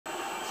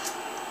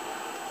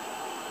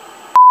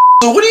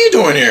So what are you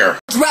doing here?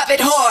 Drop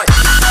it hard.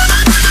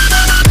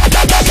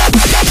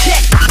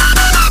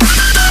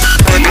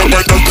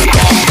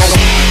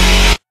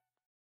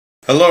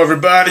 Hello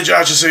everybody,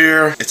 Josh is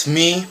here. It's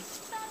me,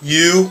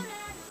 you,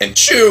 and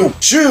Chuu.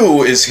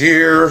 Chuu is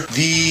here,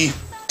 the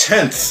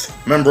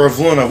 10th member of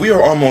LOONA. We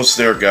are almost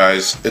there,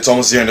 guys. It's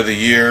almost the end of the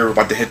year. We're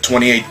about to hit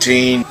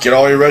 2018. Get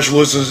all your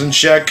resolutions in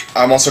check.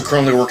 I'm also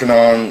currently working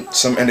on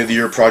some end of the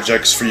year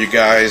projects for you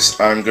guys.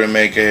 I'm gonna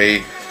make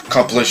a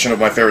compilation of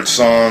my favorite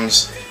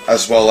songs,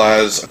 as well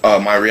as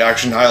my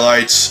reaction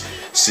highlights.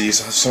 See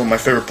some of my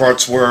favorite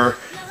parts were.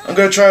 I'm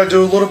gonna try to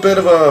do a little bit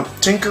of a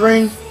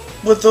tinkering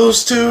with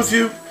those two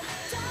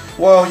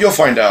well, you'll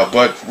find out,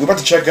 but we're about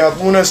to check out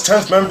LOONA's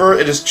 10th member.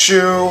 It is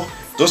Chuu.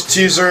 Those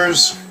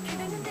teasers,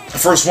 the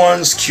first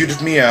one's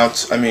cuted me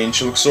out. I mean,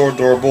 she looks so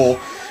adorable.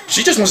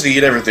 She just wants to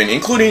eat everything,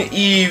 including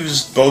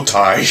Eve's bow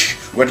tie.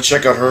 We had to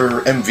check out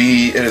her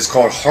MV. It is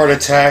called Heart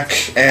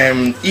Attack,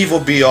 and Eve will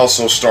be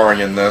also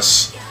starring in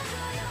this.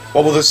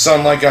 What will this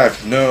sound like? I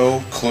have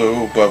no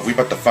clue, but we're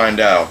about to find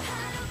out,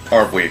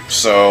 aren't we?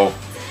 So,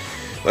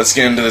 let's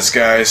get into this,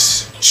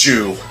 guys.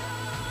 Chuu.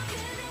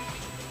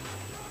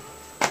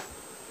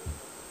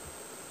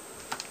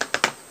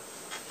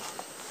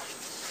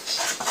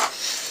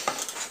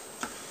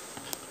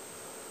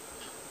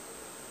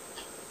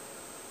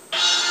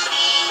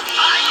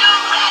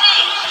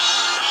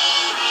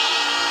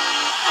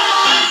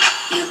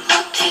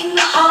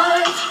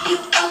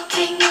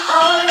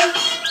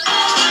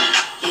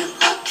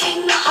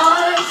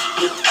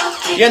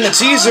 Yeah, in the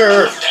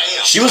teaser,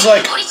 she was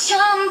like,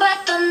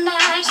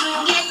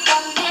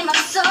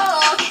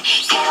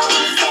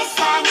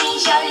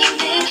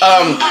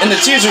 in the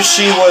teaser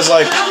she was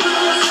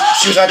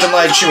acting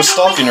like she was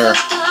stalking her,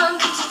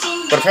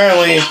 but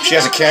apparently she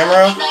has a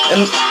camera,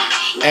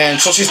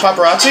 and so she's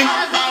paparazzi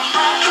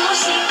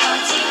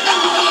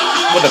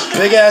with a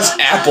big ass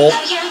apple.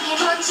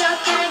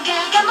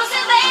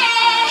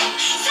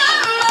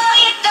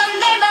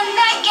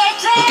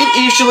 Look at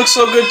Eve, she looks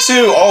so good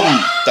too. Oh,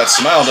 that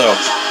smile though.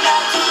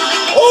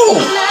 Oh!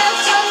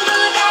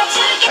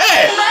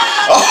 Hey!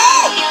 Oh!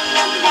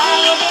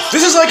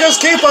 This is like us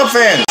K-pop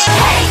fans.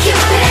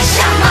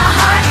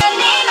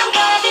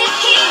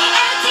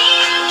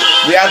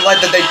 We act like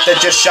that they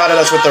just shot at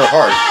us with their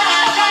heart.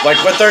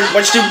 Like what they're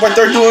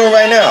doing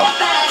right now.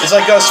 It's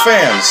like us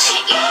fans.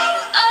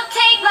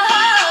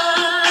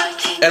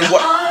 And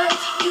what?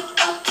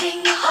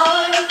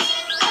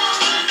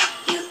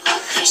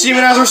 She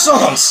even has her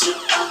songs.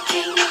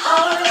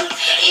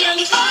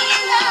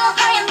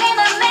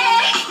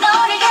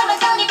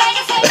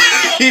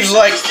 He's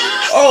like,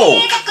 oh.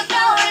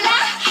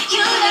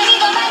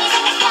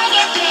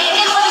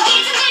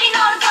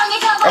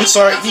 I'm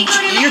sorry,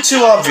 you're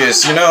too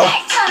obvious, you know?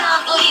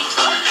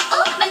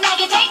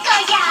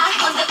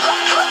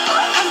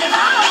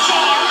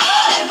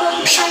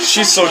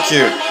 She's so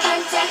cute.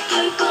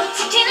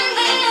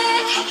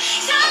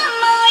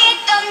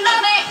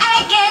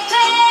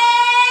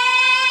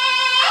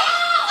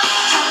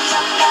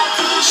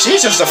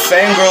 She's just a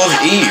fangirl of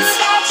Eve.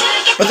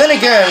 But then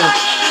again,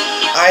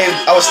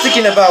 I was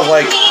thinking about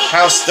like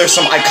how there's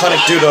some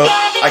iconic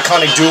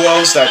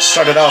duos that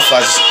started off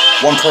as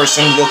one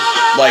person looked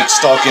like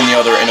stalking the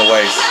other in a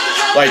way.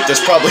 Like there's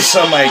probably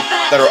some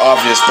that are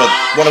obvious, but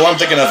what I'm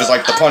thinking of is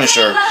like the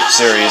Punisher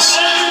series.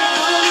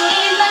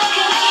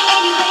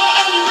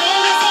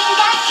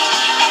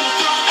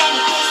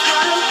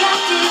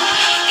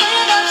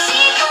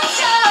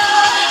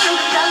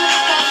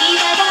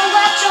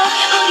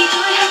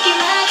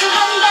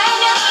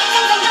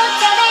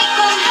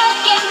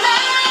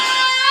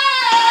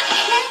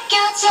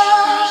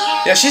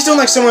 Yeah, she's doing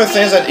like similar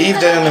things that Eve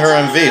did in her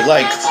MV,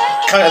 like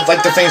kind of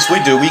like the things we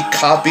do. We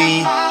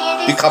copy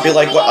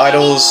like what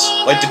idols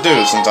like to do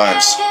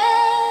sometimes.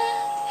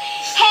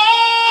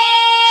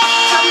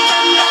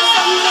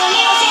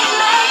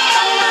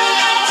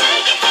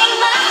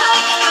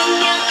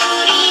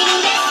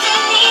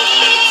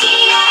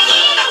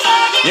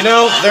 You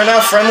know, they're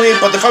not friendly,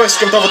 but they probably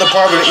skipped over the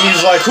part where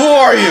Eve's like, "Who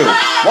are you?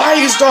 Why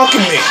are you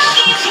stalking me?"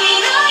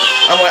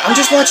 I'm like, "I'm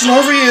just watching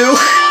over you."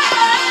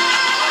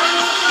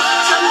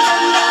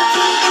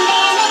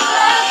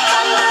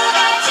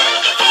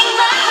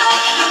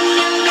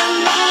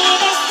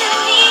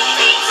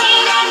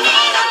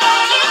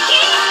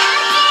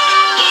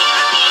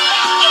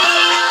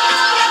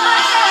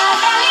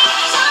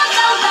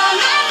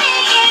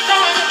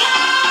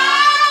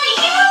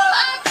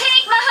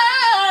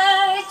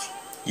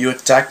 You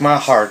attack my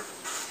heart.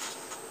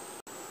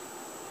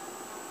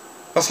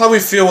 That's how we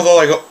feel with all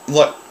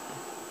like.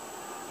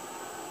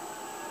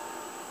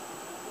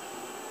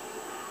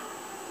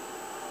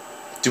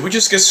 Did we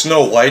just get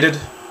Snow Whited?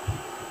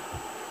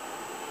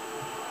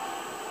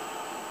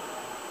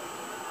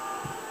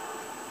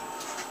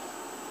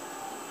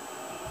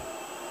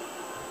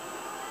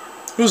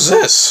 Who's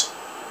this?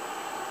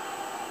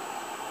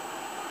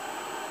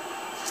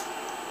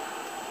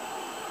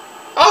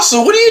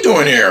 Also, what are you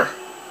doing here?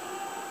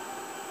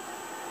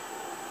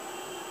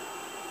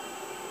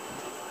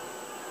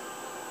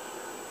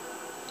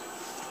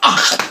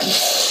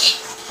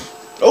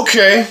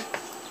 Okay.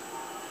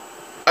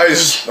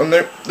 I'm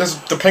there. There's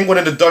the penguin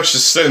and the duck's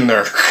just sitting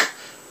there.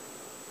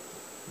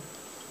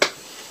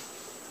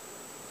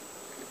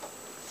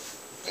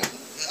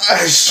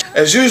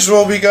 As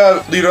usual, we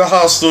got leader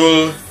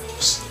Hostel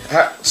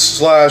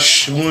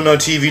slash LOONA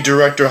TV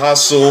director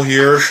Hostel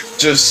here,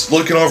 just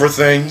looking over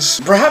things.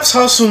 Perhaps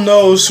Hostel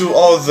knows who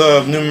all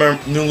the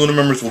new LOONA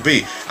members will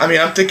be. I mean,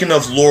 I'm thinking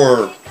of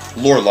lore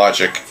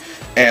logic,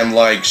 and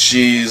like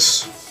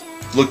she's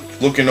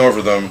looking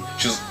over them.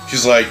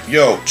 She's like,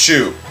 yo,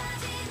 Chuu,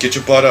 get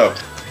your butt up.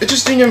 It's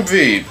just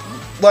DMV.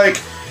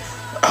 Like,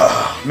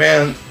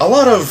 man, a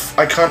lot of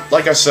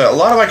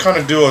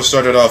iconic duos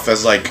started off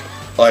as like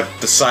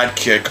the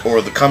sidekick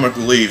or the comic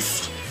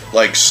relief,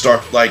 like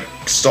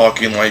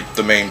stalking like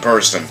the main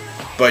person.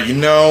 But you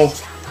know,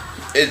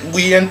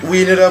 we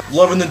ended up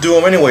loving the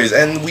duo anyways,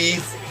 and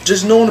we've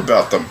just known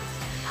about them.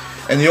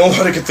 And the only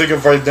one I can think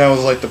of right now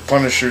is like the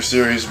Punisher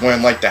series,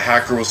 when like the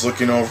hacker was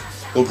looking over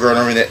little girl and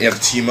everything, that you have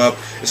to team up.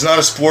 It's not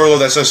a spoiler,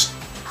 that's just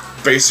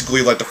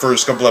basically like the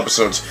first couple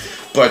episodes.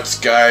 But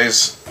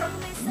guys,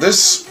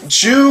 this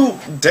Chuu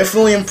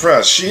definitely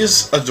impressed. She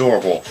is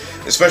adorable,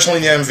 especially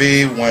in the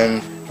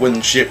MV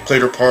when she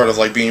played her part of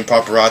like being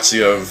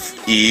paparazzi of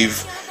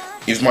Eve.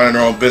 Eve's minding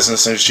her own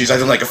business and she's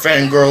acting like a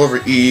fangirl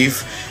over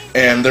Eve,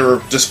 and they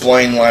were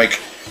displaying like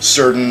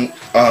certain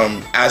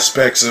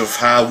aspects of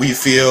how we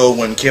feel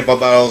when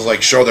K-pop idols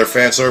like show their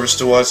fan service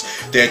to us.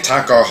 They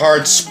attack our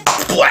hearts,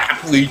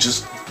 blap, we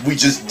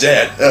just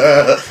dead.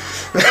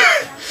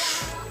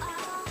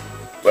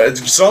 But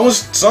it's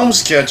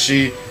almost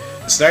catchy.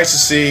 It's nice to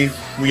see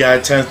we got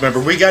a 10th member.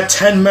 We got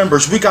 10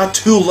 members. We got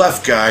 2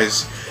 left,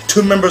 guys.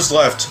 2 members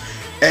left.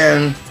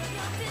 And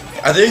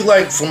I think,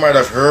 like, from what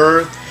I've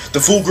heard, the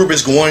full group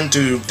is going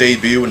to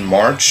debut in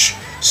March.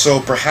 So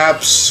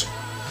perhaps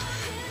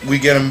we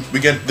get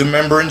the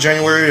member in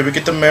January, we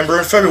get the member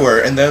in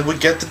February, and then we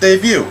get the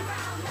debut.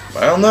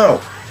 I don't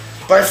know.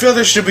 But I feel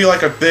there should be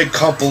like a big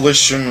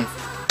compilation,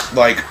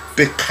 like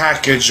big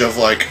package of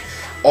like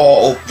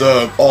all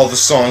the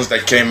songs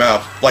that came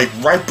out, like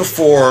right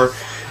before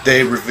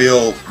they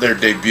reveal their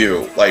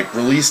debut. Like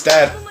release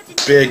that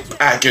big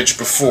package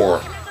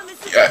before.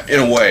 Yeah, in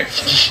a way.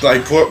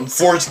 Like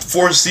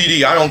for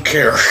CD, I don't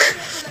care.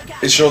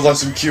 It shows like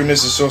some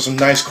cuteness, it shows some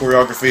nice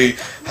choreography.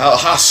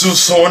 How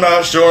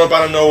Sona showing up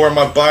out of nowhere,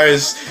 my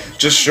bias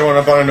just showing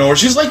up out of nowhere.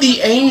 She's like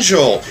the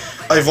angel.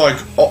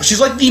 She's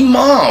like the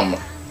mom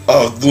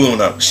of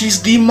LOONA.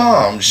 She's the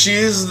mom. She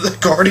is the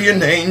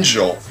guardian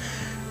angel.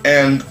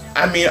 And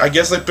I mean, I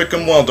guess I pick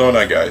them well, don't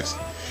I, guys?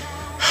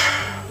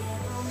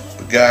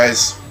 But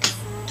guys,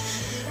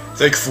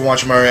 thank you for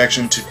watching my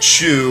reaction to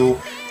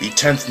Chuu, the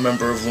 10th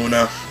member of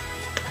LOONA.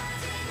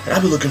 And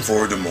I'll be looking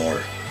forward to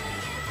more.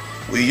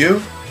 Will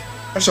you?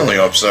 I certainly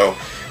hope so.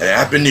 And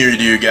Happy New Year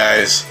to you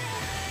guys.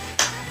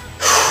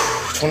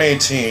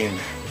 2018.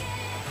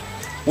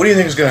 What do you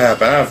think is gonna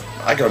happen?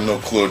 I got no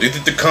clue. Do you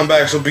think the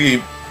comebacks will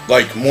be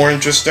like more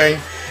interesting?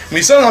 I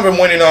mean, something I've been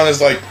waiting on is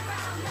like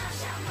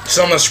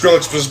something that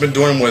Skrillex has been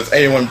doing with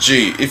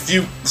AOMG.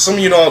 Some of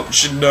you all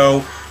should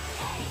know,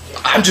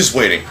 I'm just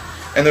waiting.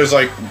 And there's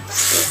like,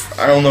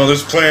 I don't know,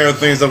 there's plenty of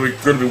things that we're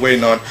gonna be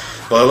waiting on.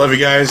 But I love you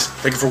guys.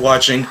 Thank you for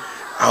watching.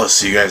 I'll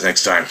see you guys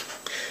next time.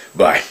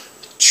 Bye.